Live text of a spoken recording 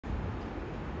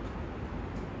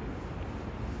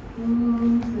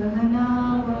Om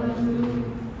Sahana Vavatu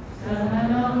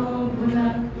Sahano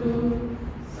Bhunaktu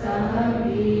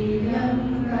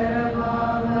Sahaviryam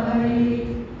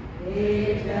Karavavahai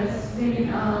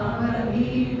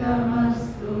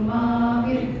Tejasvinavadhitamastu ma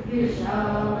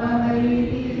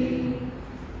vidvishavahai.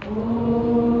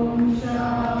 Om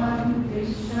Shanti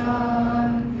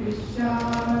Shanti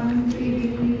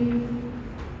Shanti.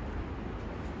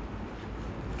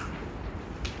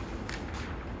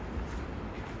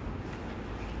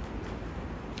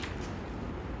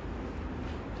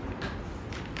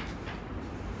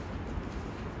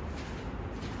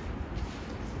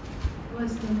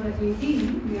 Verse number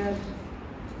 18, we are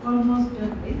almost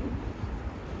done with.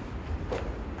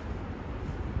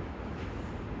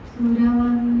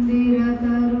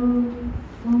 Suravandira-taru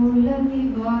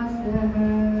Mula-nivasaha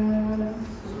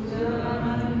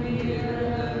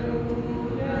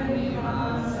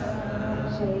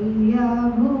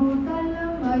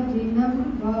Shayya-bhutalam-ajinam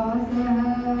vasaha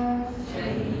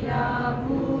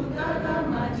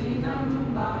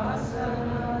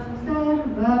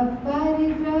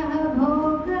Sarva-parigraha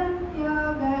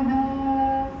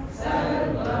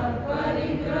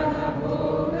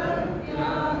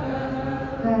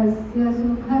Kasya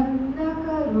sukham na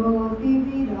karoti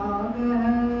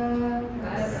viragah.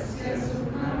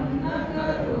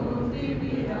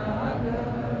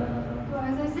 So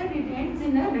as I said, it ends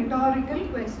in a rhetorical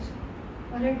question.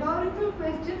 A rhetorical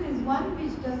question is one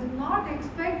which does not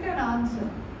expect an answer,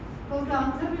 because the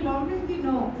answer will always be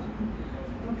no.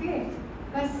 Okay?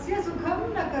 Kasya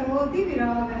sukham na karoti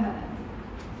viragah.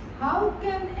 How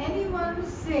can anyone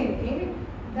say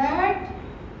that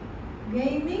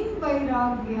gaining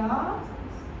vairagya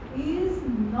is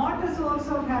not a source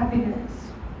of happiness?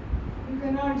 You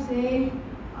cannot say,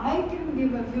 I can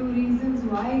give a few reasons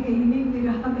why gaining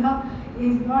vairagya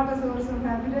is not a source of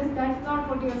happiness. That's not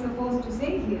what you are supposed to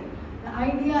say here. The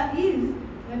idea is,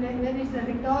 when it's a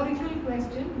rhetorical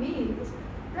question, means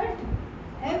that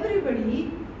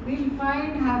everybody will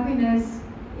find happiness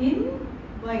in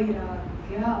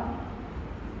vairagya.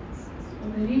 It's a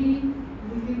very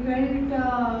difficult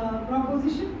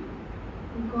proposition,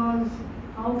 because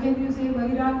how can you say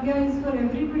vairagya is for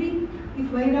everybody? If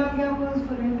vairagya was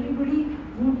for everybody,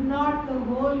 would not the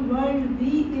whole world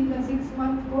be in the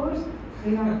 6-month course?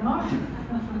 They are not.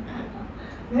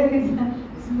 There is a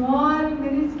small,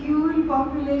 minuscule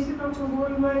population of the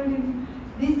whole world in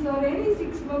this or any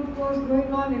 6-month course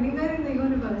going on anywhere in the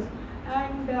universe,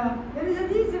 and there is a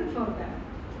reason for that.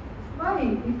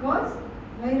 Why? Because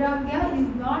vairagya is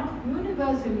not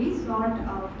universally sought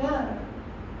after.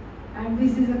 And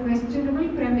this is a questionable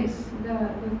premise. The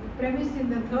premise in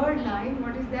the third line,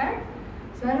 what is that?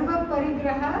 Sarva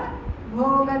parigraha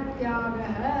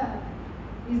bhogatyagaha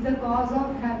is the cause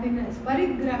of happiness.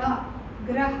 Parigraha.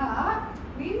 Graha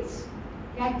means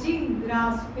catching,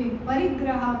 grasping.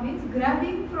 Parigraha means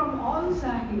grabbing from all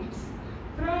sides.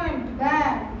 Front,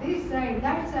 back, this side,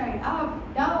 that side, up,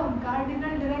 down,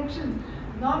 cardinal directions,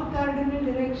 non-cardinal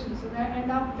directions, so that,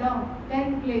 and up, down,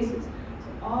 10 places. So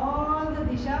all the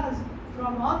dishas,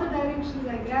 from all the directions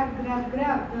I grab.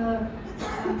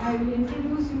 I will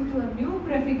introduce you to a new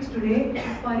prefix today,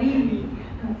 pari.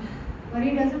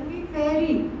 Pari doesn't mean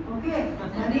fairy, okay?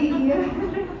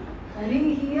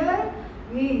 Pari here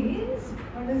means,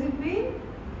 what does it mean?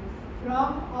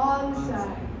 From all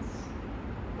sides.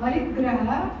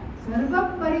 Parigraha, sarva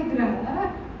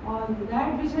parigraha, all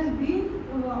that which has been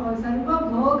sarva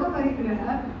bhoga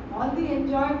parigraha, all the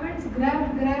enjoyments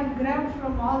grabbed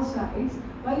from all sides.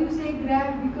 Why you say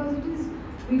grab? Because it is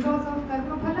because of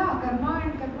karma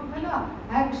and karma phala,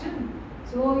 action.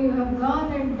 So you have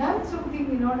gone and done something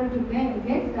in order to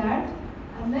get that,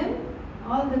 and then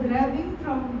all the grabbing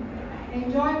from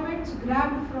enjoyments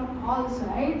grabbed from all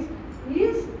sides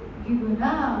is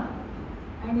givana.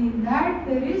 And in that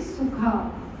there is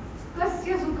sukha.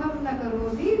 Kasya sukham na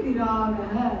karoti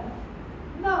viragah.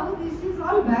 Now this is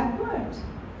all backwards.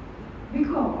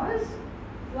 Because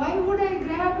why would I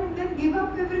grab and then give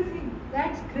up everything?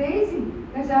 That's crazy.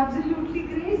 That's absolutely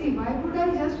crazy. Why would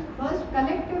I just first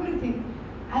collect everything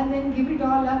and then give it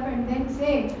all up and then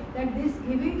say that this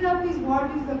giving up is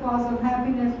what is the cause of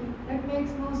happiness? That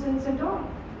makes no sense at all.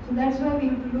 So that's why we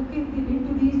have to look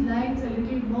into these lines a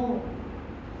little more.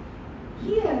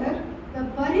 Here, the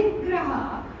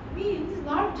parigraha means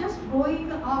not just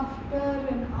going after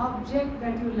an object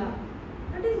that you love.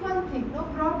 That is one thing, no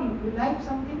problem. You like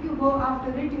something, you go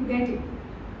after it, you get it.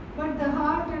 But the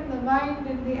heart and the mind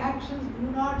and the actions do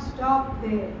not stop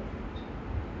there.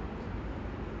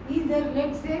 Either,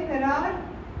 let's say, there are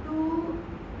two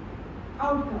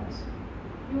outcomes.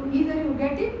 Either you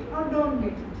get it or don't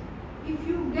get it. If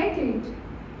you get it,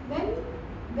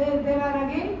 then there are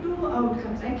again two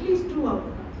outcomes, at least two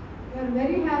outcomes. You are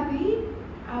very happy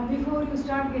before you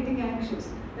start getting anxious.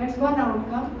 That's one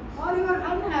outcome. Or you are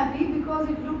unhappy because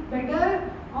it looked better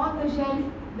on the shelf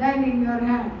than in your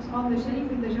hands, on the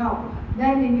shelf in the shop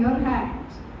than in your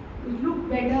hands. It looked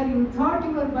better, you thought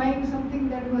you were buying something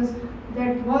that was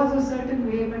a certain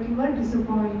way, but you were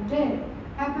disappointed.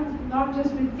 Happens not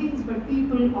just with things but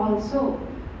people also.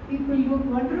 People look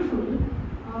wonderful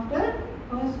after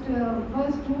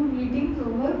first two meetings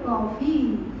over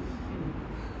coffee.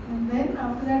 And then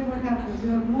after that what happens?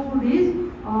 Your mood is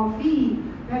offy.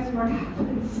 That's what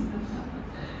happens.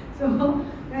 So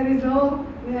there is no,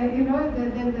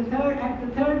 at the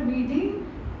third meeting,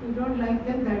 you don't like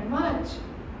them that much.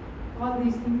 All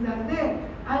these things are there.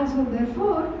 And so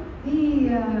therefore,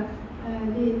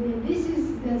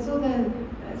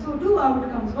 so two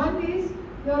outcomes. One is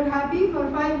you are happy for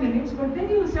 5 minutes, but then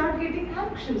you start getting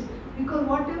anxious because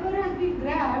whatever has been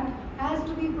grabbed has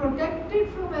to be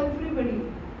protected from everybody.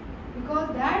 Because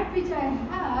that which I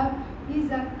have is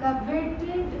a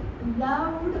coveted,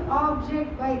 loved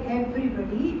object by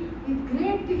everybody. With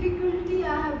great difficulty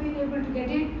I have been able to get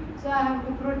it, so I have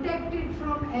to protect it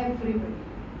from everybody.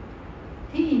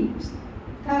 Thieves,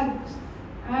 thugs,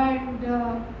 and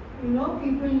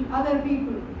other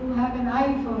people who have an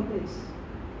eye for this.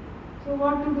 So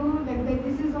what to do?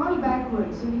 This is all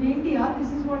backwards. So in India,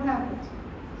 this is what happens.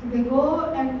 So they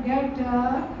go and get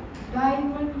a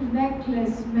diamond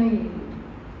necklace made,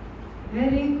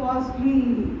 very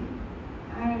costly,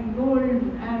 and gold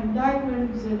and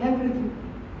diamonds and everything.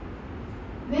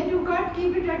 Then you can't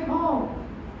keep it at home.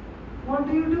 What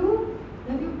do?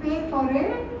 Then you pay for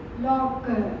a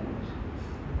locker,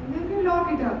 and then you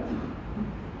lock it up.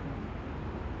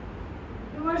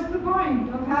 So what's the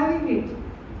point of having it?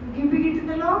 Keeping it in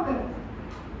the locker?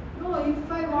 No,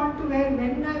 if I want to wear,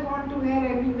 when I want to wear,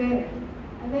 I will wear.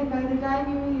 And then by the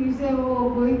time you say, oh,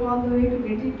 going all the way to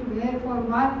get it to wear for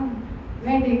one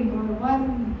wedding or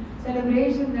one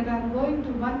celebration that I'm going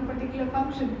to, one particular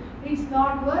function, it's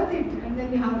not worth it. And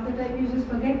then half the time you just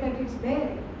forget that it's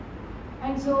there.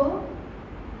 And so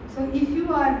if you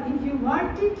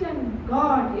want it and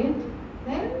got it,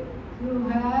 then you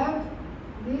have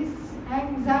this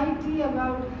anxiety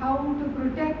about how to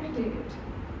protect it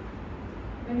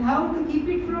and how to keep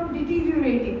it from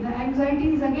deteriorating. The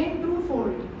anxiety is again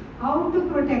twofold. How to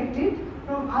protect it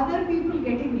from other people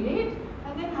getting late,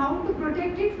 and then how to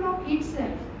protect it from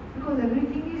itself. Because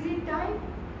everything is in time.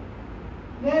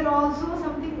 Where also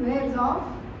something wears off,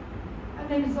 and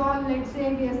then it's all, let's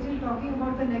say we are still talking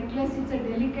about the necklace, it's a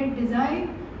delicate design.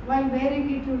 While wearing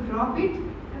it, you drop it,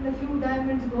 and a few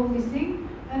diamonds go missing,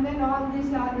 and then all this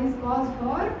is cause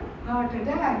for heart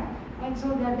attack. And so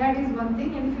that is one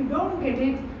thing. And if you don't get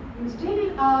it, you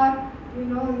still are,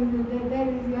 there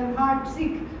is your heart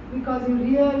sick because you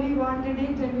really wanted it,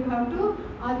 and you have to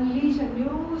unleash a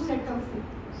new set of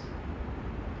things.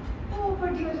 Oh,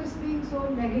 but you are just being so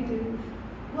negative.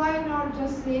 Why not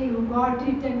just say you got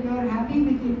it and you are happy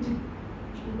with it?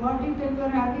 You got it and you are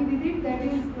happy with it, that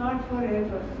is not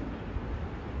forever.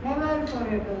 Never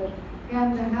forever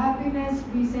can the happiness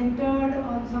be centered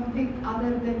on something other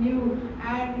than you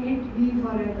and it be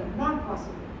forever. Not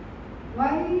possible.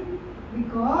 Why?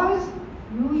 Because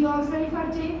you yourself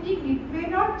are changing. It may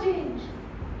not change.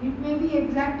 It may be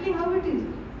exactly how it is.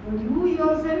 But you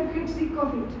yourself get sick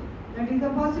of it. That is a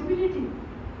possibility.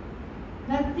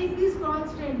 Nothing is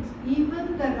constant.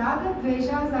 Even the raga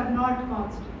dveshas are not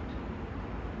constant.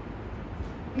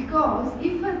 Because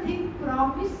if a thing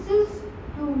promises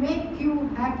to make you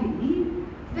happy,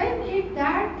 then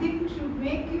that thing should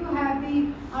make you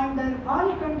happy under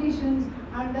all conditions,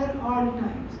 under all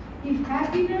times. If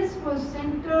happiness was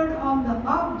centered on the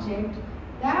object,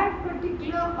 that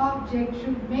particular object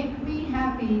should make me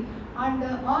happy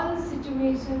under all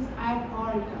situations at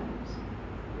all times.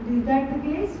 But is that the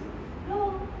case?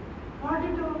 No, not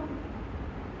at all.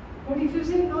 But if you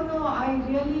say, no, I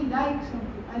really like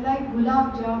something, I like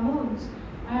gulab jamuns,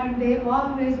 and they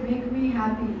always make me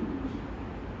happy.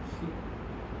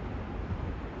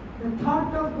 The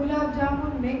thought of gulab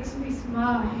jamun makes me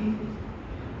smile,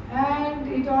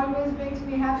 and it always makes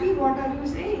me happy. What are you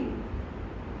saying?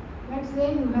 Let's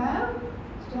say you have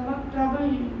stomach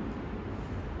trouble,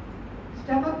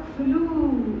 stomach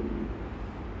flu.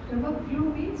 Stomach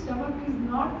flu means stomach is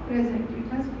not present,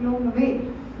 it has flown away,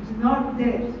 it's not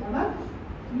there. Stomach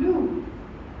flu.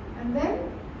 And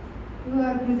then you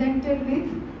are presented with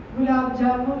gulab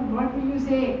jamun. What will you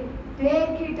say?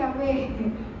 Take it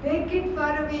away. Take it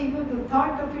far away. Even the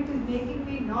thought of it is making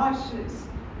me nauseous.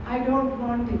 I don't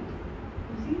want it.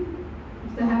 You see?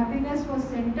 If the happiness happiness was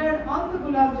centered on the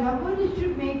gulab jamun, it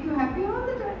should make you happy all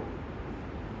the time.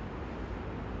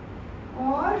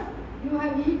 Or you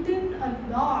have eaten a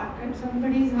lot at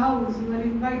somebody's house, you are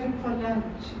invited for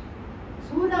lunch.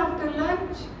 Soon after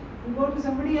lunch, you go to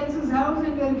somebody else's house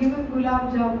and you are given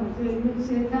gulab jamun. So you will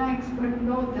say thanks, but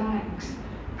no thanks.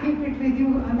 Keep it with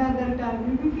you another time.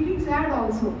 You will be feeling sad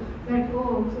also. That,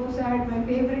 oh, so sad, my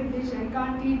favorite dish I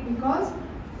can't eat because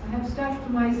I have stuffed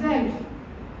myself.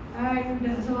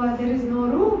 And so there is no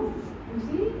room, you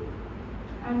see.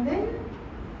 And then,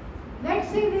 let's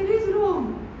say there is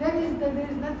room. There is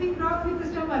nothing wrong with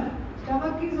the stomach.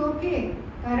 Stomach is okay.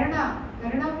 Karana.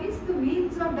 Karana means the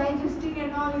means of digesting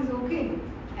and all is okay.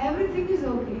 Everything is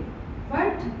okay.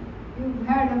 But you've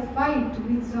had a fight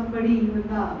with somebody you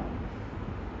love.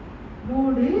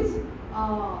 Mood is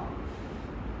off.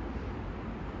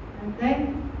 And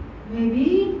then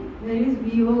maybe there is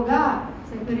viyoga,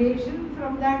 separation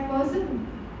from that person.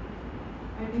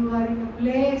 And you are in a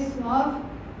place of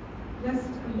just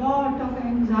a lot of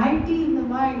anxiety in the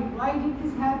mind. Why did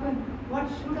this happen? What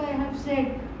should I have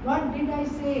said? What did I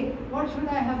say? What should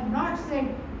I have not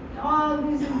said? All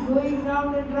this is going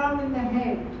round and round in the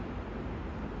head.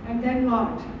 And then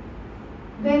what?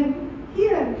 Then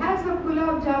here, have some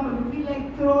gulab jamun. You feel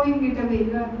like throwing it away.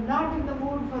 You are not in the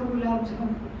mood for gulab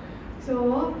jamun.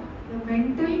 So, the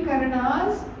mental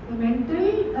karanas,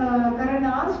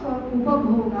 for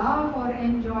upabhoga, for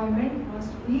enjoyment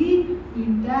must be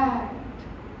intact.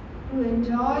 To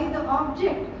enjoy the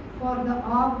object, for the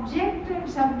object and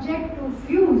subject to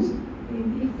fuse.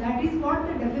 If that is what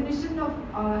the definition of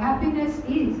happiness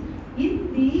is,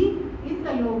 in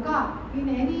the loka, in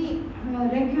any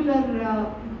regular,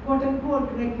 quote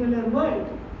unquote, regular world,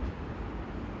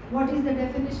 what is the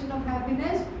definition of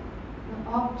happiness?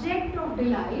 The object of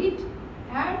delight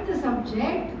and the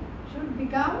subject should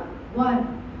become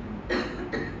one.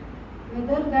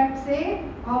 Whether that's a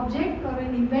object or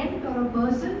an event or a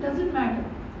person, doesn't matter.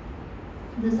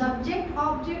 The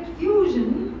subject-object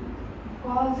fusion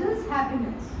causes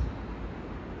happiness.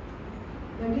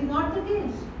 That is not the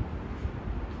case.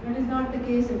 That is not the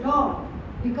case at all.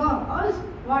 Because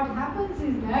what happens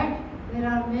is that there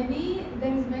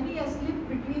is many a slip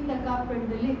between the cup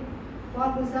and the lip. For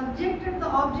the subject and the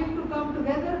object to come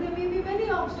together, there may be many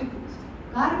obstacles,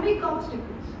 karmic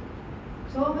obstacles.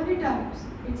 So many times,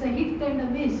 it's a hit and a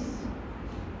miss.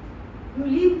 You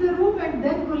leave the room and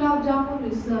then gulab jamun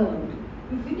is served.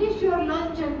 You finish your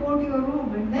lunch and go to your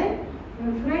room, and then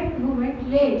your friend who went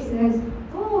late says,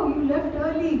 oh, you left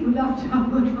early, gulab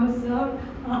jamun was served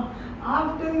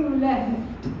after you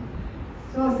left.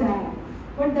 So sad.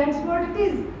 But that's what it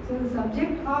is. So the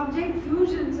subject-object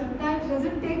fusion sometimes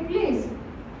doesn't take place.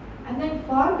 And then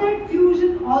for that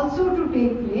fusion also to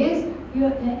take place,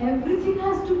 everything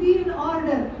has to be in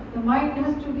order. The mind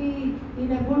has to be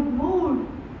in a good mood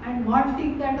and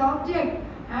wanting that object.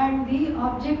 And the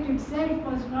object itself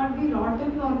must not be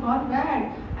rotten or gone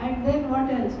bad. And then what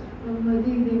else? The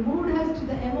mood has to,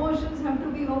 the emotions have to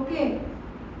be okay.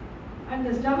 And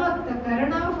the stomach, the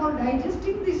karana for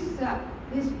digesting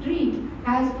this treat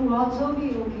has to also be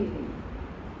okay.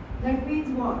 That means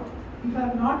what? If I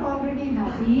am not already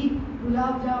happy,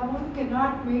 gulab jamun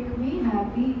cannot make me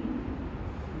happy.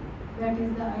 That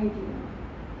is the idea.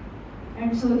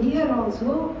 And so here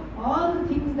also, all the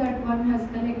things that one has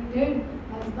collected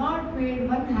has not made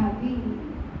one happy.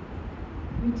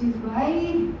 Which is why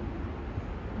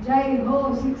Jai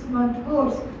Ho 6-month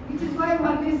course, which is why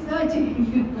one is searching.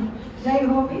 Jai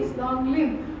Ho means long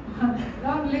live.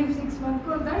 Long live 6-month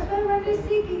course. That's why one is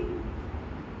seeking.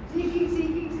 Seeking.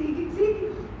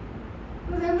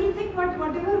 Because everything,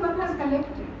 whatever one has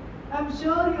collected, I'm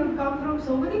sure you have come from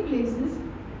so many places.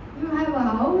 You have a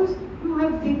house, you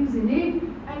have things in it,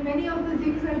 and many of the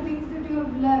things are things that you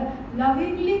have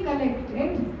lovingly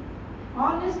collected.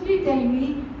 Honestly tell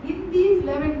me, in these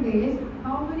 11 days,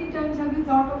 how many times have you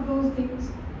thought of those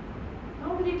things?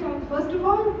 How many times? First of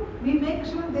all, we make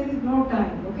sure there is no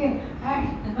time, okay?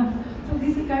 And so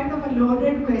this is kind of a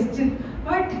loaded question.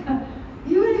 But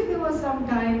even if there was some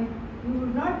time, you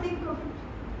would not think of it.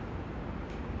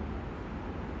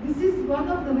 This is one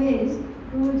of the ways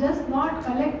to just not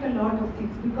collect a lot of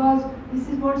things, because this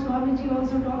is what Swamiji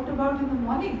also talked about in the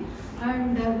morning,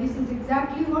 and this is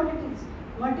exactly what it is.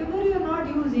 Whatever you are not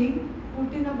using,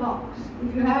 put in a box.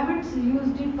 If you haven't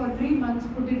used it for 3 months,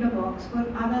 put in a box for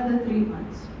another 3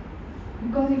 months.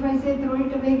 Because if I say throw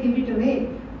it away, give it away,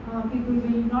 people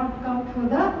will not come for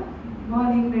the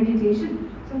morning meditation.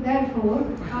 So therefore,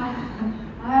 I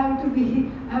have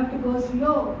to go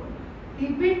slow.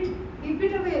 Keep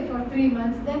it away for 3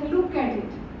 months, then look at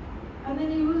it. And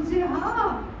then you will say, did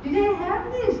I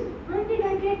have this? When did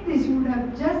I get this?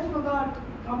 have just forgotten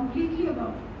completely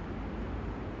about it.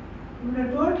 You would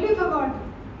have totally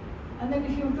forgotten. And then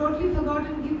if you've totally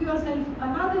forgotten, give yourself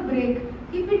another break.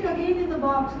 Keep it again in the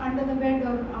box, under the bed,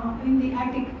 or in the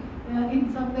attic,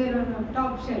 in somewhere on a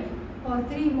top shelf for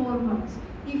 3 more months.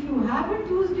 If you haven't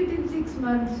used it in 6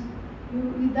 months,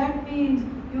 that means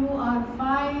you are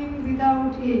fine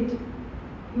without it.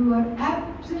 You are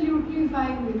absolutely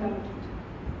fine without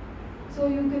it. So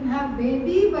you can have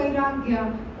baby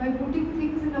vairagya by putting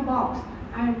things in a box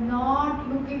and not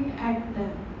looking at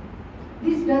them.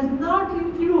 This does not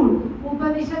include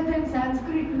Upanishad and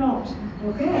Sanskrit notes.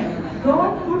 Okay?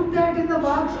 Don't put that in the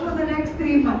box for the next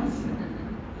 3 months.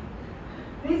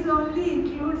 This only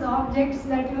includes objects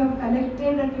that you have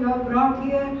collected and you have brought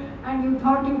here and you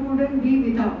thought you couldn't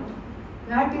be without.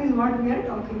 That is what we are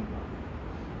talking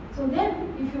about. So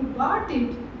then, if you got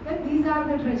it, then these are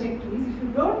the trajectories. If you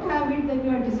don't have it, then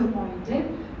you are disappointed.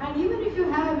 And even if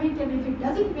you have it and if it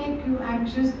doesn't make you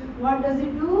anxious, what does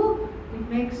it do? It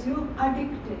makes you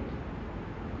addicted.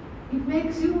 It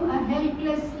makes you a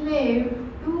helpless slave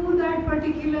to that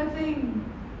particular thing.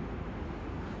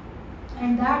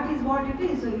 And that is what it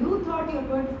is. So you thought you were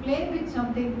going to play with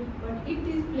something, but it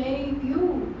is playing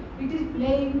you. It is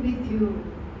playing with you.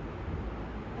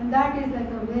 And that is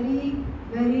like a very,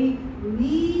 very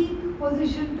weak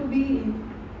position to be in.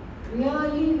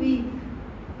 Really weak.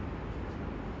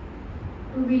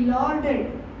 To be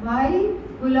lauded by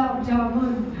gulab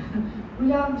jamun.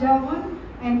 Gulab jamun,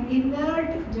 an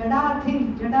inert jada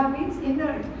thing. Jada means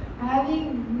inert,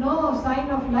 having no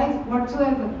sign of life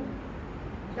whatsoever.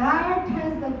 That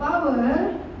has the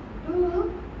power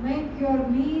to make your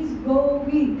knees go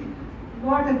weak.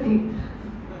 What a thing.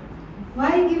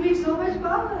 Why give it so much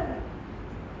power?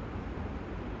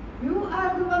 You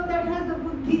are the one that has the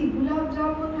buddhi. Gulab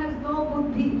jamun has no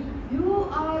buddhi. You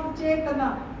are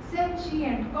chetana,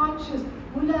 sentient, conscious.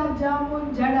 Gulab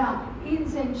jamun, jada,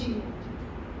 insentient.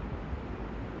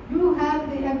 You have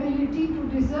the ability to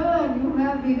discern. You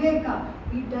have viveka.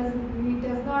 It does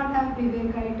not have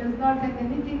viveka. It does not have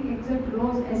anything except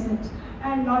rose essence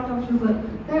and lot of sugar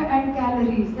and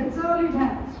calories. That's all it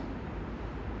has.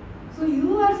 So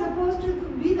you are supposed to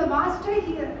be the master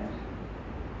here.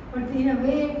 But in a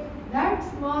way, that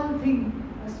small thing,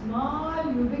 a small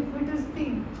ubiquitous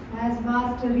thing, has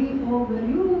mastery over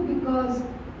you, because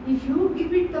if you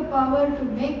give it the power to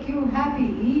make you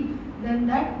happy, then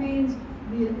that means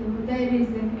there is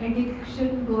an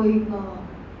addiction going on.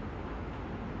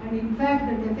 And in fact,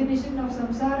 the definition of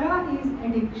samsara is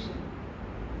addiction.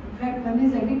 In fact, one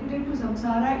is addicted to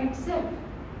samsara itself.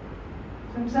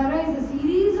 Samsara is a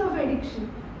series of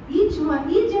addiction. Each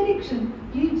addiction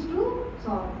leads to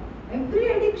sorrow.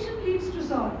 Every addiction leads to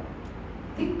sorrow.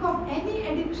 Think of any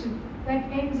addiction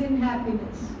that ends in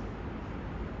happiness.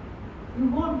 You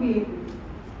won't be able to.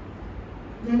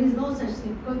 There is no such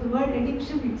thing, because the word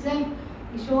addiction itself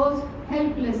shows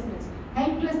helplessness.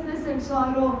 Helplessness and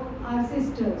sorrow are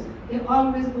sisters. They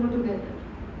always go together.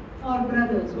 Or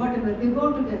brothers, whatever, they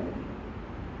go together.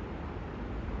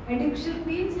 Addiction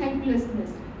means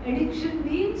helplessness. Addiction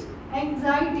means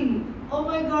anxiety. Oh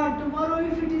my God, tomorrow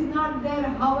if it is not there,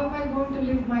 how am I going to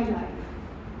live my life?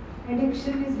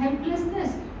 Addiction is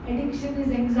helplessness. Addiction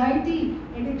is anxiety.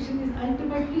 Addiction is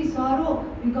ultimately sorrow,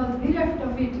 because bereft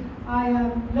of it, I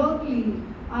am lonely.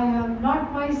 I am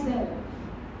not myself.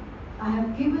 I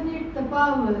have given it the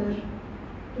power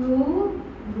to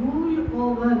rule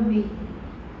over me.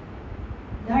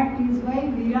 That is why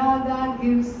viraga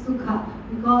gives sukha,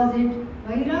 because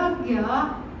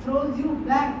vairagya throws you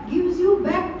back, gives you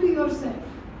back to yourself.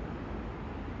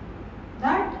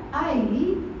 That I,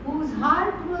 whose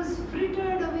heart was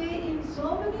frittered away in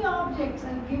so many objects,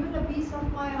 and given a piece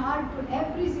of my heart to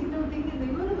every single thing in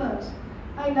the universe.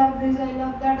 I love this, I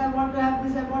love that, I want to have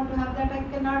this, I want to have that, I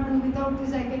cannot do without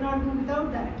this, I cannot do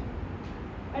without that.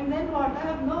 And then what? I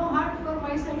have no heart for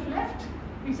myself left.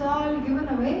 It's all given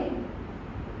away.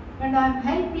 And I'm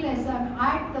helpless, I'm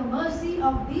at the mercy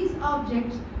of these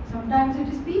objects. Sometimes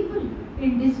it is people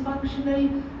in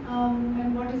dysfunctional,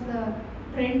 and what is the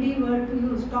trendy word to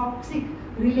use? Toxic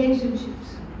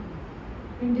relationships.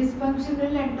 In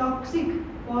dysfunctional and toxic,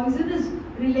 poisonous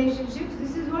relationships,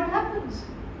 this is what happens.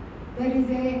 There is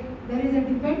a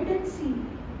dependency.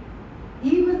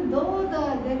 Even though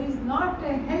there is not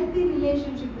a healthy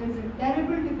relationship, there is a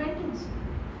terrible dependency.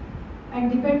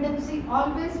 And dependency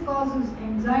always causes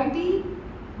anxiety,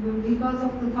 because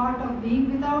of the thought of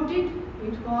being without it.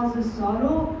 It causes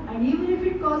sorrow, and even if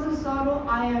it causes sorrow,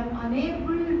 I am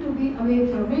unable to be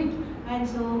away from it. And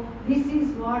so this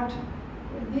is what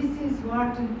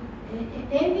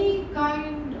any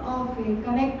kind of a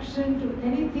connection to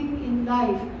anything in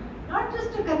life, Not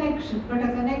just a connection, but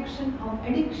a connection of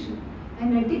addiction,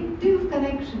 an addictive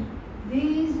connection.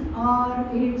 These are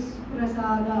its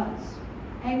prasadas: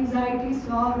 anxiety,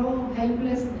 sorrow,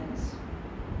 helplessness.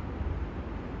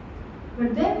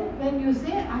 But then when you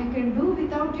say, I can do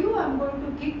without you, I'm going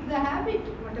to kick the habit,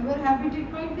 whatever habit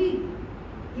it might be.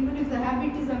 Even if the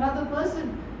habit is another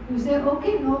person, you say,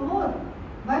 okay, no more.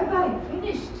 Bye-bye,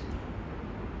 finished.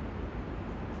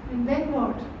 And then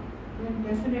what? Then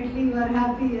definitely you are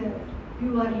happier,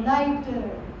 you are lighter,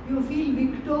 you feel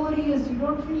victorious, you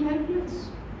don't feel helpless.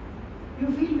 You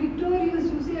feel victorious,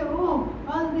 you say, oh,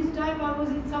 all this time I was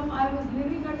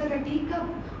living under a teacup.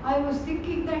 I was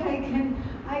thinking that I can't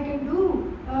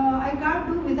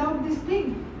do without this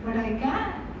thing, but I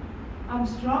can. I'm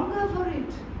stronger for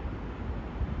it.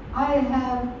 I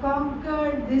have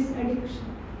conquered this addiction.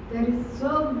 There is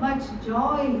so much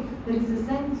joy, there is a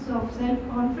sense of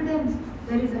self-confidence,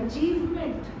 there is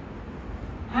achievement.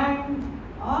 And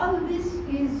all this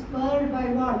is spurred by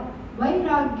what?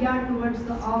 Vairagya towards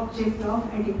the object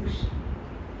of addiction.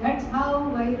 That's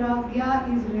how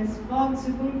Vairagya is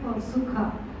responsible for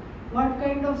Sukha. What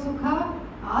kind of Sukha?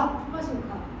 Atma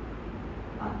Sukha.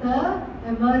 The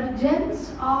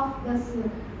emergence of the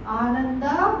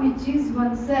Ananda, which is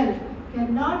oneself,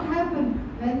 cannot happen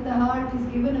when the heart is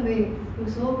given away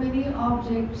to so many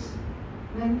objects,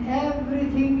 when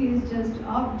everything is just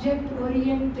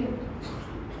object-oriented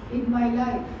in my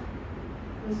life.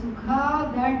 The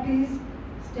Sukha that is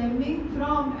stemming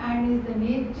from and is the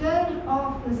nature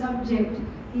of the subject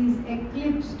is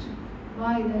eclipsed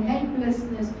by the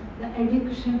helplessness, the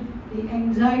addiction, the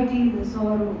anxiety, the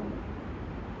sorrow.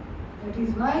 That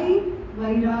is why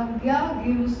Vairagya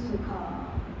gives Sukha.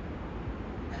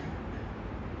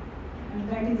 And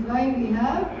that is why we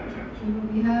have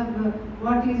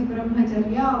what is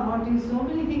Brahmacharya, what is so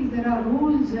many things. There are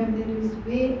rules and there is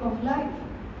way of life.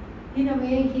 In a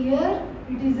way here,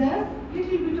 it is a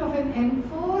little bit of an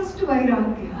enforced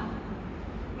Vairagya.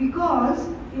 Because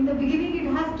in the beginning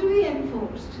it has to be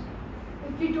enforced.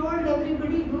 If we told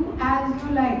everybody, do as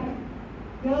you like,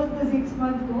 here's the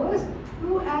 6-month course,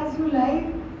 do as you like,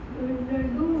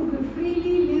 do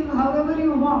freely live however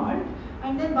you want,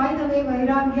 and then by the way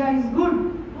Vairagya is good,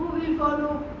 who will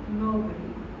follow? Nobody.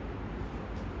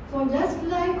 So just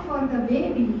like for the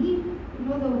baby,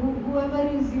 whoever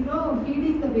is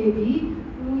feeding the baby,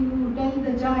 you tell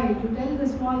the child, you tell the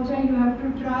small child, you have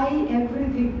to try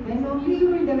everything, then only you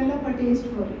will develop a taste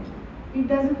for it. It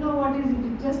doesn't know what is it,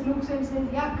 it just looks and says,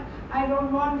 yuck, I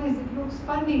don't want this, it looks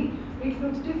funny, it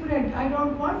looks different, I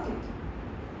don't want it.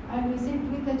 And we sit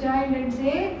with the child and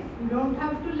say, you don't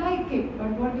have to like it, but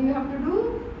what do you have to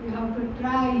do? You have to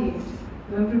try it.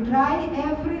 You have to try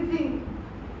everything.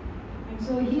 And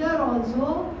so here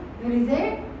also, there is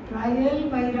a trial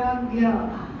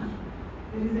Vairagya.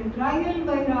 There is a trial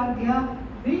Vairagya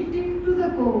built into the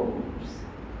course.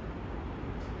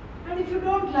 And if you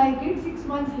don't like it, 6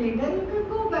 months later, you can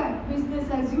go back, business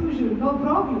as usual, no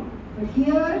problem. But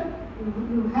here,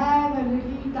 you have a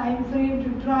little time frame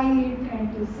to try it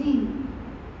and to see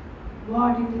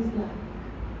what it is like.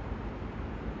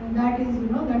 And that is,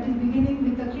 that is beginning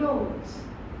with the clothes.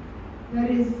 There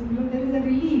is a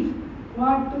relief.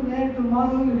 What to wear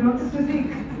tomorrow, you don't have to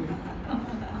think.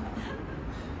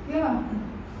 Yeah.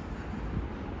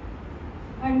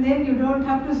 And then you don't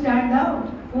have to stand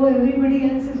out. Oh, everybody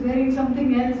else is wearing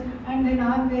something else, and then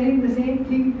I'm wearing the same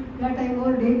thing that I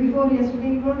wore day before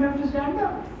yesterday. You don't have to stand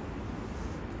out.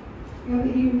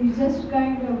 You just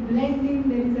kind of blend in.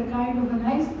 There is a kind of a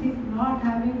nice thing, not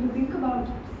having to think about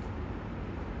it.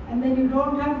 And then you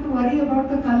don't have to worry about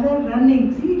the color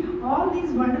running. See, all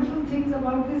these wonderful things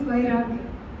about this Vairagya.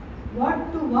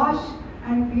 What to wash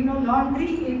and,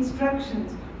 laundry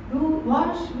instructions. Do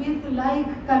wash with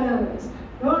like colors.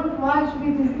 Don't wash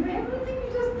with this. Everything you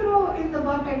just throw in the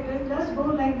bucket and just go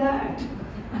like that.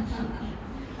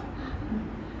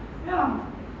 Yeah.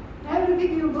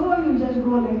 Everything you just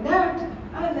go like that,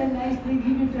 and then nicely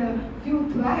give it a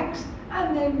few thwacks,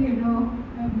 and then,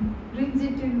 rinse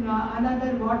it in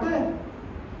another water.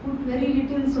 Put very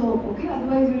little soap, okay?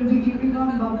 Otherwise you will be keeping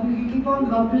on bubbling. You keep on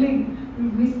bubbling, you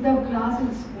miss the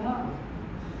classes. Yeah.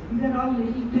 These are all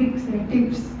little tricks and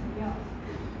tips. Yeah.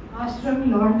 Ashram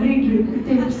laundry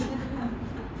tips.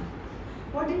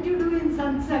 What did you do in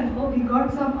satsang? Oh, we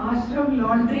got some ashram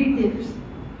laundry tips.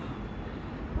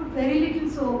 Put very little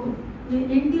soap. The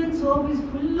Indian soap is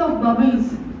full of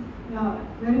bubbles. Yeah,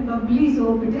 very bubbly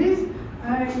soap it is.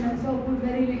 And so put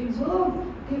very little soap,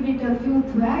 give it a few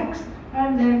thwacks,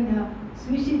 and then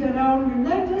swish it around, and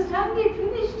then just hang it,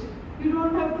 finished. You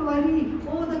don't have to worry,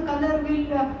 oh, the color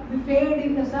will fade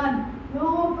in the sun.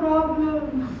 No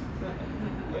problem.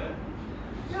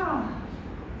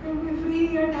 you'll be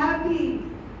free and happy.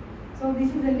 So this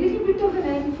is a little bit of an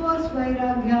enforced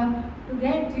vairagya to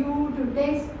get you to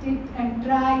test it and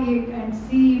try it and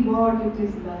see what it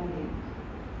is like.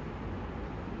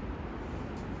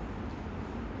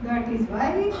 That is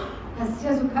why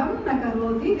asya sukham na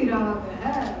karoti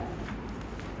viragah.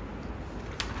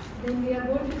 Then we are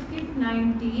going to skip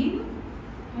 19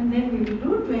 and then we will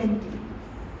do 20.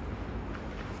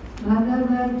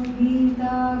 Bhagavad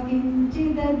Gita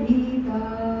kinchidadhita.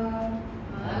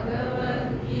 Bhagavad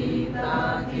Gita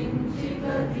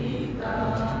kinchidadhita.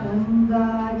 Ganga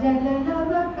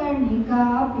jalalava kanika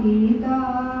pita.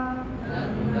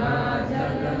 Ganga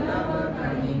jalalava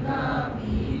kanika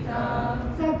pita.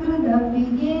 Sakrudapi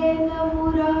yena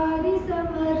murari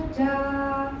samarcha.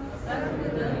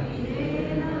 Sakrudapi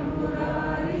yena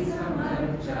murari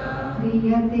samarcha.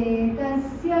 Kriyate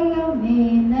tasya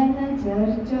yamena na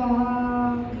charcha.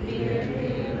 Kriyate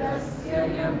tasya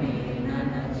yamena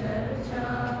na charcha.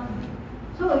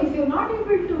 So if you are not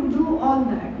able to do all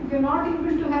that, if you are not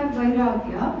able to have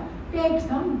vairagya, take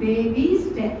some baby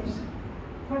steps.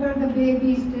 What are the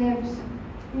baby steps?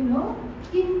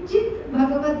 Kinchit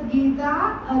Bhagavad Gita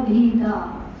adhita.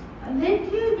 A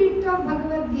little bit of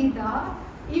Bhagavad Gita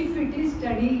if it is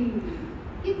studied.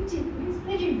 Kinchit means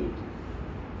little bit.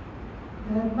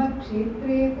 Dharma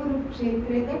kshetre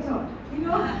kurukshetre, that's all.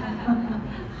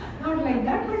 Not like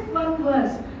that, but one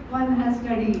verse one has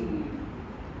studied.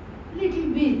 Little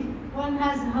bit one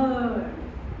has heard.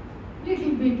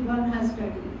 Little bit one has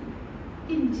studied.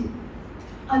 Kinchit.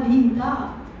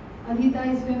 Adhita. Adhita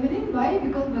is feminine. Why?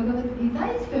 Because Bhagavad Gita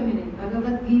is feminine.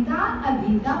 Bhagavad Gita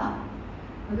adhita.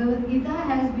 Bhagavad Gita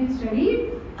has been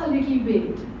studied a little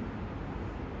bit.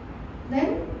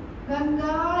 Then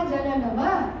Ganga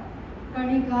jalalava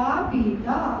kanika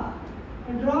pita. A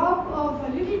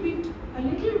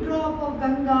little drop of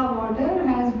Ganga water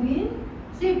has been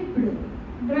sipped,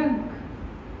 drunk.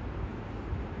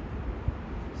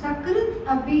 Sakrit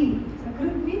api.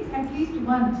 Sakrit means at least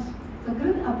once.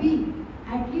 Sakrit api,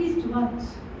 at least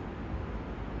once.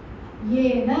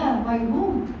 Yena, by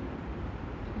whom?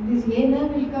 And this yena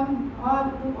will come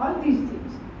to all these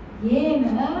things.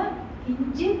 Yena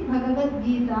kinchit Bhagavad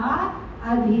Gita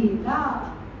adhita.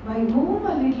 By whom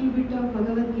a little bit of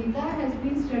Bhagavad Gita has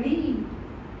been studied.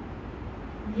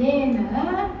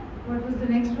 Yena, what was the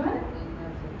next one?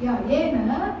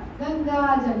 Yena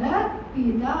Ganga Jala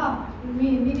Pita.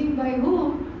 Meaning by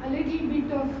whom a little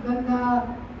bit of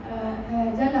Ganga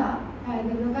Jala,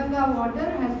 the Ganga water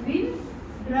has been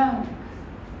drunk.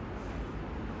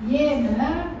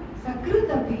 Yena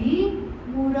Sakritapi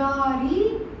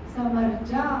Murari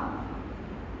Samarcha.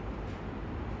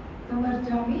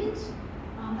 Samarcha means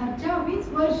Archa means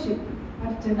worship.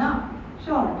 Archana,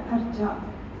 short, Archa,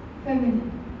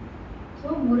 feminine.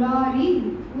 So Murari,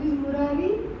 who is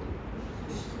Murari?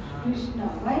 Krishna.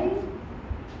 Why?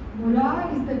 Mura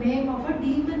is the name of a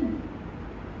demon.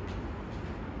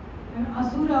 An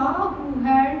Asura who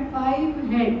had 5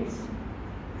 heads.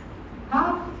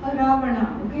 Half a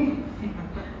Ravana, okay?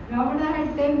 Ravana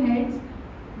had 10 heads.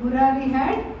 Murari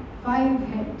had 5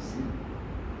 heads.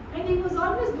 And he was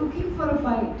always looking for a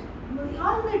fight.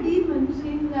 All the demons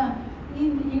in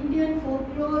Indian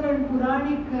folklore and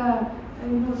Puranic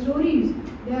stories,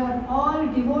 they are all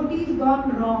devotees gone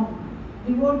wrong.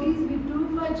 Devotees with too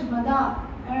much mada,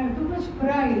 too much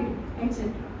pride,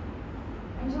 etc.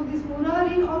 And so this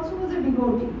Murari also was a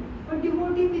devotee, but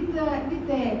devotee with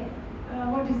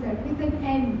what is that? With an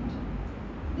end.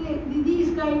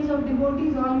 These kinds of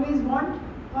devotees always want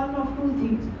one of two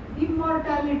things: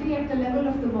 immortality at the level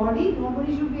of the body.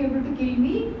 Nobody should be able to kill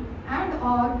me. And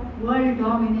or world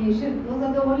domination. Those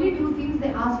are the only 2 things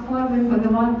they ask for when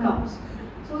Bhagavan comes.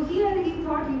 So here he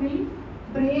thought he will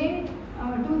pray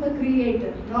to the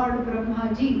Creator, Lord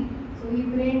Brahmaji. So he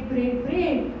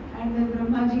prayed, and then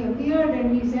Brahmaji appeared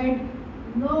and he said,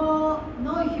 no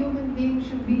human being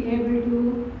should be able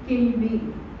to kill me.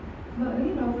 But,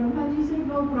 Brahmaji said,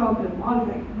 no problem, all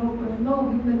right, no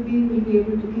human being will be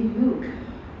able to kill you.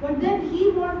 But then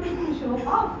he wanted to show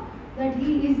off that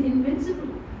he is invincible.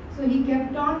 So he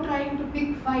kept on trying to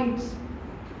pick fights.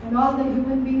 And all the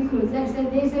human beings who they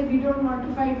said, we don't want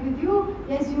to fight with you.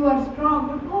 Yes, you are strong.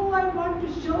 But I want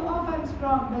to show off I'm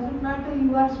strong. Doesn't matter,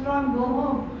 you are strong, go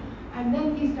home. And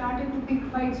then he started to pick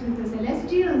fights with the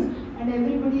celestials. And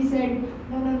everybody said,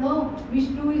 no,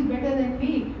 Vishnu is better than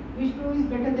me. Vishnu is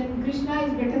better than Krishna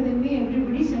is better than me.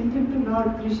 Everybody sent him to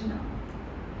Lord Krishna.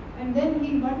 And then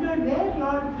he wondered where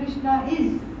Lord Krishna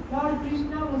is. Lord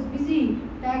Krishna was busy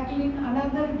tackling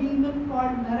another demon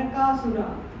called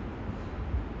Narakasura.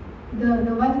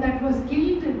 The one that was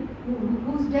killed,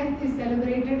 whose death is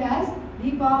celebrated as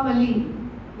Deepavali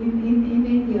in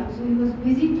India. So he was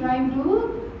busy trying to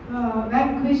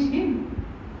vanquish him.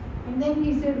 And then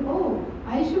he said, oh,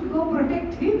 I should go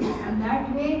protect him, and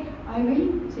that way I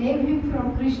will save him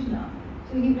from Krishna.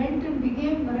 So he went and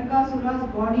became Narakasura's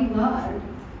bodyguard.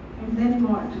 And then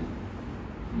what?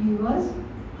 He was,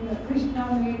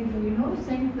 Krishna made,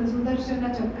 sent the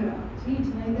Sudarshana Chakra. See, it's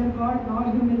neither God nor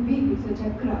human being, it's a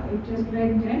chakra. It just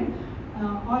went and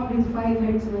all his 5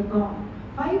 heads were gone.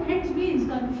 5 heads means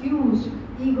confused,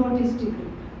 egotistical,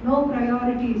 no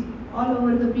priorities, all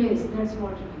over the place, that's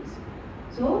what it is.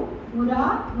 So,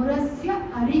 Murasya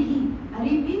Arihi.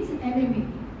 Ari means enemy.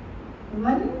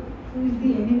 One who is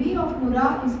the enemy of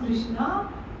Mura is Krishna.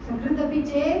 Sakritapi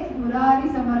chet Murari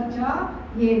Samarcha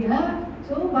Yena.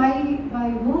 So, by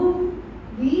whom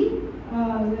the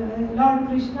Lord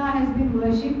Krishna has been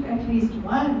worshipped at least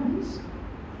once,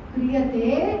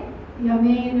 Kriyate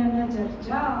Yamenana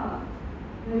Charcha.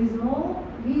 There is no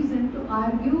reason to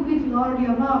argue with Lord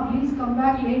Yama. Please come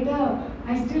back later.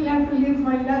 I still have to live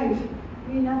my life.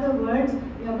 In other words,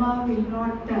 Yama will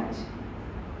not touch.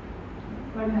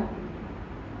 What happened?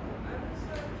 I was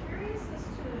curious as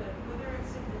to whether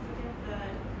it's significant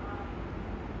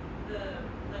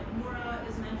that Mura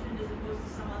is mentioned as opposed to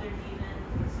some other demon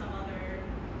or some other.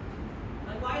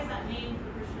 Like, why is that name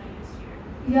for Krishna used here?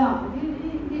 Yeah,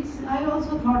 I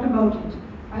also thought about it.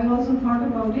 I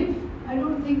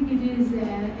don't think it is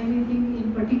anything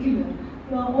in particular.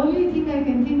 The only thing I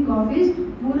can think of is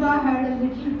Mura had a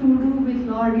little to do with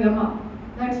Lord Yama.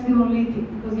 That's the only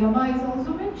thing, because Yama is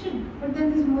also mentioned. But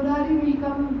then this Murari will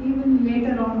come even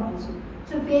later on also.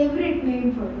 It's a favorite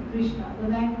name for Krishna, the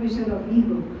vanquisher of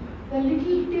ego. The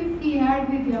little tiff he had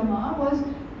with Yama was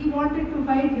he wanted to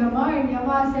fight Yama, and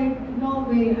Yama said, no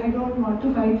way, I don't want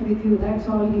to fight with you. That's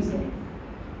all he said.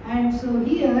 And so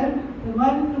here, the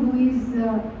one who is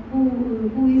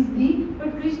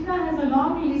but Krishna has a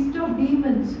long list of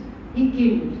demons he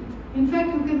killed. In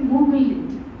fact, you can Google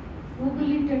it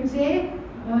and say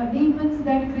demons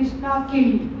that Krishna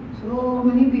killed. So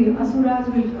many people, asuras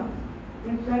will come.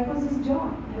 That was his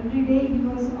job. Every day he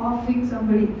was offing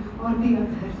somebody or the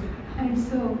other. And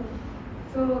so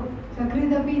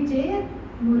Sakridapi Chet,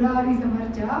 Murari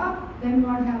Samarcha, then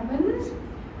what happens?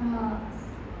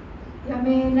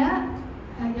 Yamena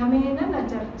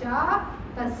Nacharcha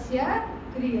Tasya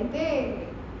Kriyate.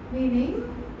 Meaning,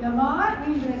 Yama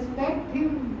will respect him.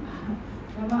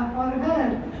 Yama or her,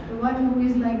 the one who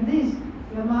is like this,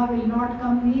 Yama will not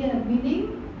come near. Meaning,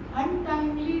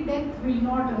 untimely death will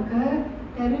not occur,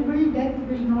 terrible death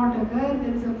will not occur.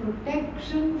 There is a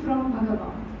protection from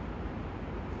Bhagavan.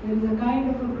 There is a kind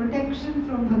of a protection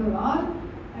from Bhagavan,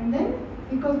 and then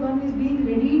because one is being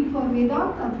readied for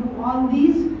Vedanta through all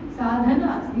these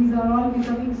sadhanas, these are all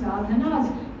becoming sadhanas,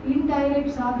 indirect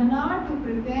sadhana to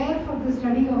prepare for the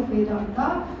study of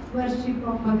Vedanta, worship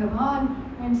of Bhagavan,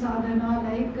 and sadhana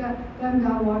like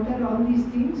Ganga water, all these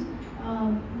things.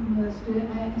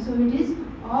 So it is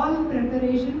all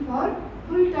preparation for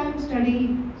full-time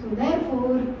study. So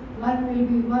therefore,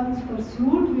 one's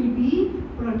pursuit will be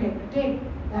protected.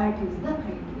 That is the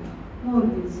idea. More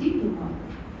we'll see tomorrow.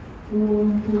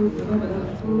 Om Purnamada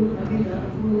Purnamida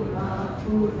Purna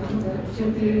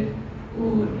Purnamudachyate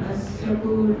Purnasya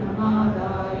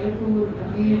Purnamadaya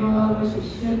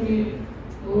Purnamevavashishyate.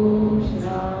 Om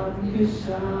Shanti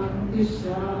Shanti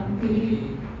Shanti.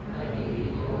 Hari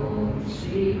Om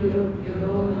Shri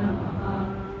Gurubhyo Namaha.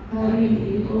 Hari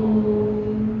Om.